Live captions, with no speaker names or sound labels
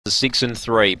6 and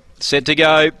 3. Set to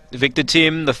go. Victor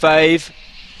Tim, the fave.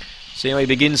 See how he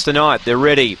begins tonight. They're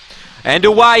ready. And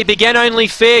away, began only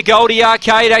fair. Goldie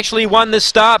Arcade actually won the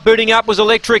start. Booting up was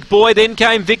Electric Boy. Then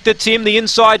came Victor Tim, the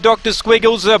inside Dr.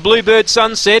 Squiggles, Bluebird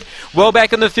Sunset. Well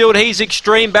back in the field, he's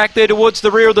Extreme. Back there towards the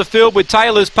rear of the field with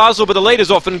Taylor's Puzzle, but the leader's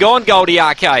off and gone, Goldie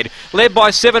Arcade. Led by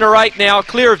 7 or 8 now,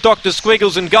 clear of Dr.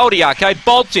 Squiggles and Goldie Arcade.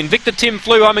 Bolts in. Victor Tim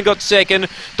flew home and got second.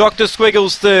 Dr.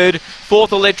 Squiggles third.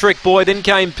 Fourth, Electric Boy. Then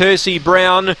came Percy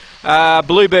Brown.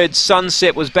 Bluebird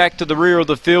Sunset was back to the rear of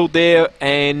the field there,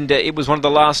 and it was one of the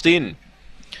last in.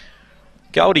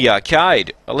 Goldie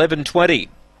Arcade, 11.20.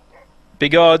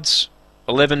 Big odds,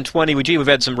 11.20. Gee, we've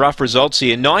had some rough results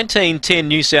here. 19.10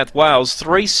 New South Wales,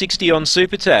 3.60 on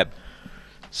Super Tab.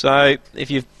 So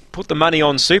if you've put the money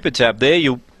on Super Tab there,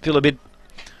 you'll feel a bit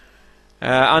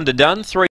underdone.